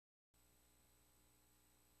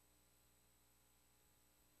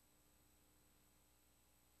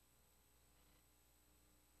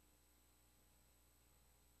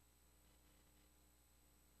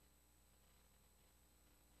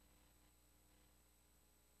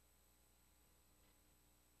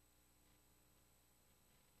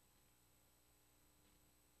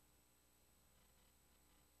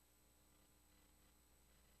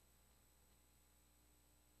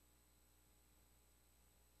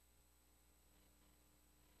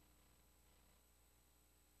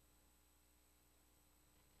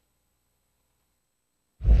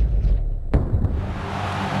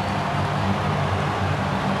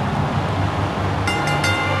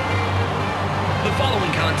The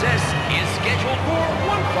following contest is scheduled for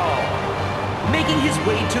one fall. Making his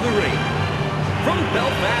way to the ring, from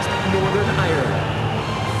Belfast, Northern Ireland,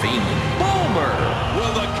 Fiend Balor.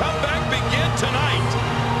 Will the comeback begin tonight?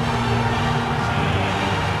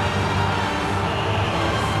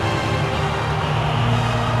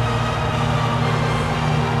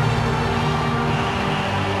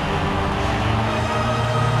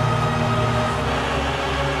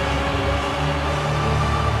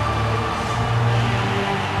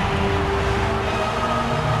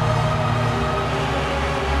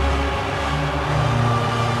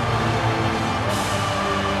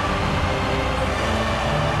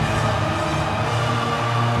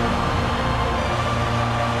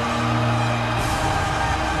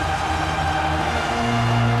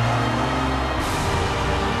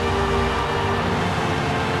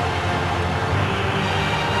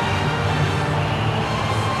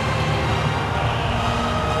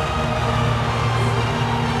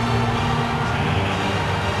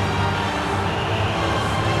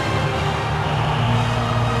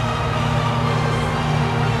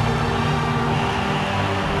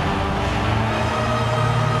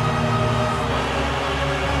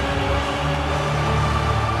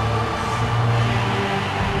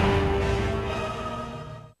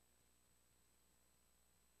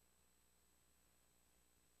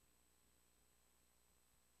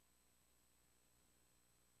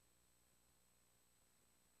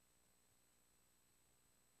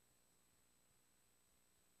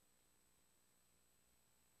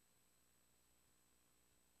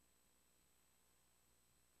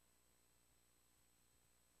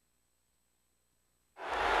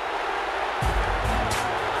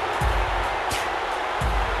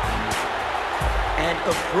 And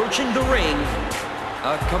approaching the ring,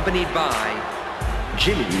 accompanied by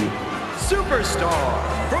Jimmy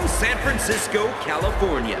Superstar from San Francisco,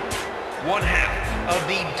 California. One half of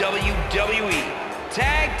the WWE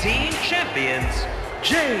Tag Team Champions,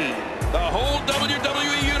 Jey. The whole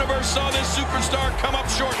WWE Universe saw this superstar come up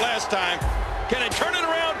short last time. Can it turn it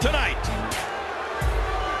around tonight?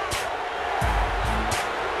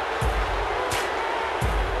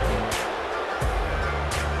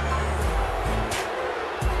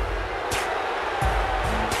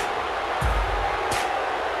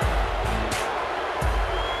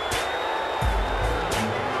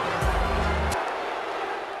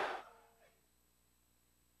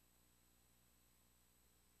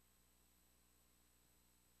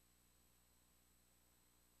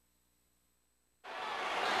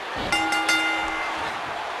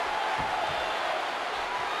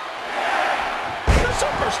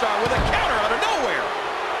 Superstar with a counter out of nowhere.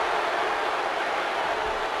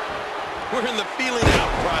 We're in the feeling out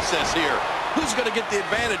process here. Who's going to get the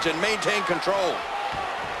advantage and maintain control?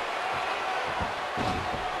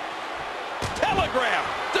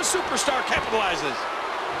 Telegraph. The superstar capitalizes.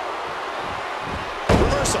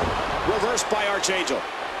 Reversal. Reversed by Archangel.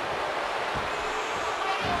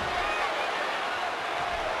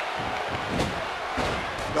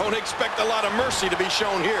 Don't expect a lot of mercy to be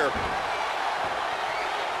shown here.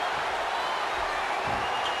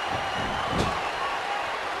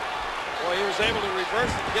 He was able to reverse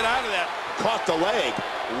it to get out of that. Caught the leg.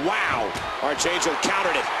 Wow. Archangel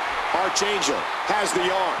countered it. Archangel has the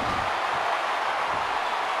arm.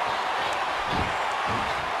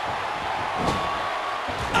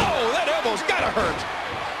 Oh, that elbow's gotta hurt.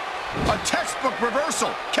 A textbook reversal.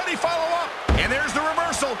 Can he follow up? And there's the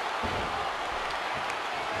reversal.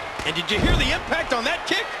 And did you hear the impact on that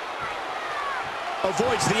kick?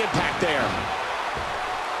 Avoids the impact there.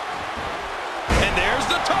 And there's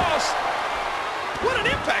the toss. What an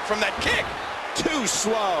impact from that kick. Too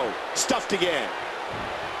slow. Stuffed again.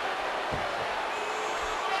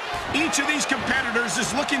 Each of these competitors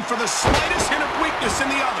is looking for the slightest hint of weakness in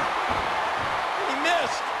the other. He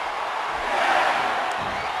missed.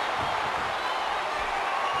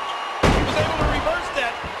 He was able to reverse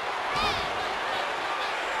that.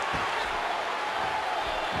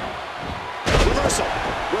 Reversal.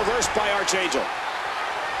 Reversed by Archangel.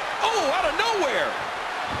 Oh, out of nowhere.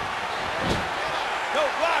 No,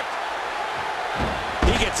 blocked.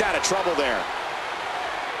 He gets out of trouble there.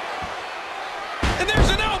 And there's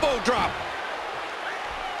an elbow drop.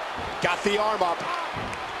 Got the arm up.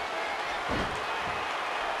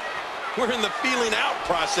 We're in the feeling out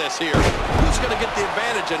process here. Who's going to get the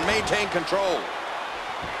advantage and maintain control?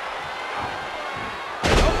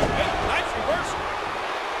 Oh, nice reversal.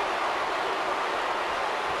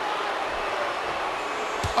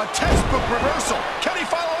 A textbook reversal. Can he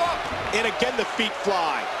follow up? And again, the feet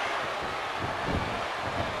fly.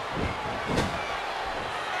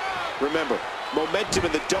 Remember, Momentum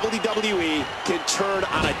in the WWE can turn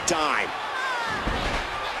on a dime.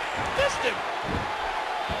 Missed him.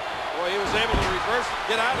 Boy, he was able to reverse,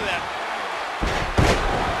 get out of that.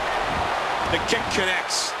 The kick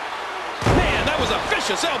connects. Man, that was a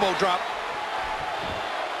vicious elbow drop.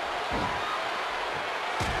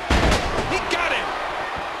 He got him.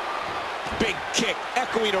 Big kick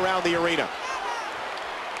echoing around the arena.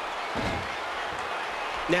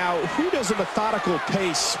 Now, who does a methodical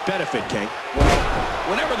pace benefit, King? Well,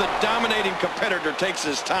 whenever the dominating competitor takes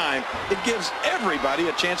his time, it gives everybody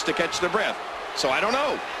a chance to catch their breath. So I don't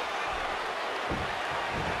know.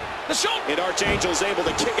 The shoulder. And Archangel's able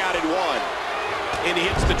to kick out in one. And he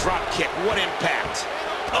hits the drop kick. What impact.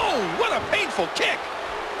 Oh, what a painful kick.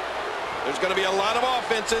 There's going to be a lot of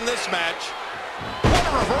offense in this match. What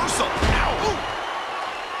a reversal. Ow. Ooh.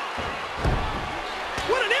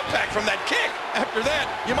 What an impact from that kick. After that,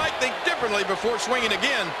 you might think differently before swinging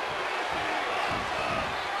again.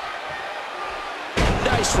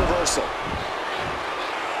 Nice reversal.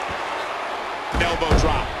 Elbow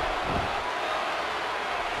drop.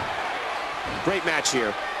 Great match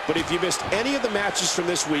here. But if you missed any of the matches from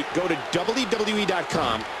this week, go to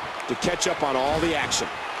WWE.com to catch up on all the action.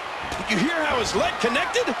 Did you hear how his leg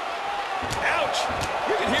connected? Ouch.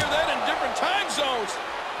 You can hear that in different time zones.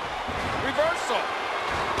 Reversal.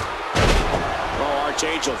 Oh,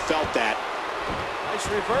 Archangel felt that. Nice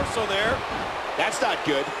reversal there. That's not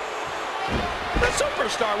good. The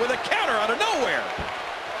superstar with a counter out of nowhere.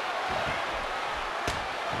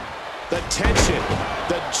 The tension,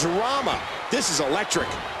 the drama. This is electric.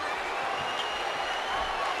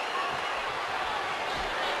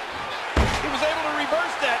 He was able to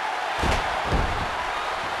reverse that.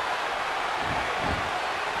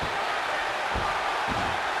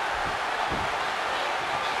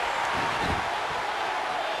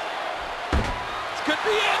 This could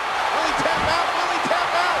be it. Will he tap out? Will he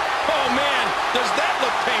tap out? Oh, man, does that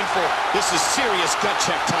look painful? This is serious gut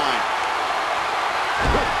check time.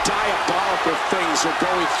 What diabolical things are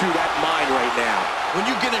going through that mind right now? When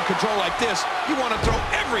you get in control like this, you want to throw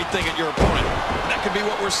everything at your opponent. That could be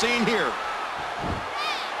what we're seeing here.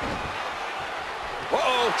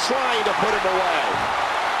 Uh-oh, trying to put him away.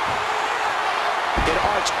 And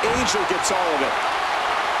Archangel gets all of it.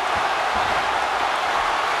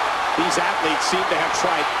 These athletes seem to have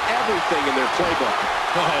tried everything in their playbook.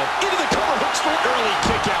 Into the cover hooks for early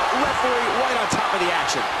kick out. Referee right on top of the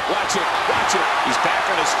action. Watch it, watch it. He's back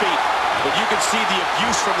on his feet. But you can see the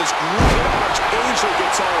abuse from this group. And Archangel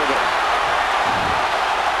gets all of it.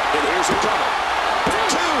 And here's a cover.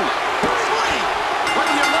 2, 3.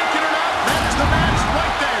 Whether you like it or not, that's the match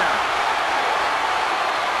right there.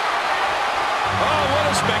 Oh, what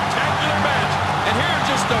a spectacular match. And here are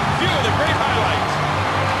just a few of the great highlights.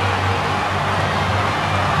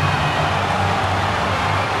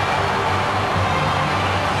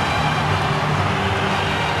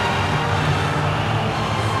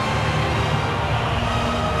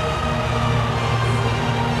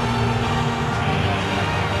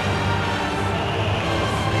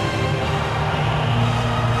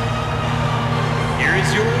 Here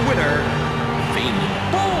is your winner,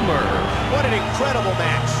 Balor. What an incredible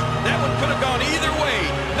match. That one could have gone either way.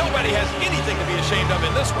 Nobody has anything to be ashamed of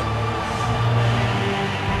in this one.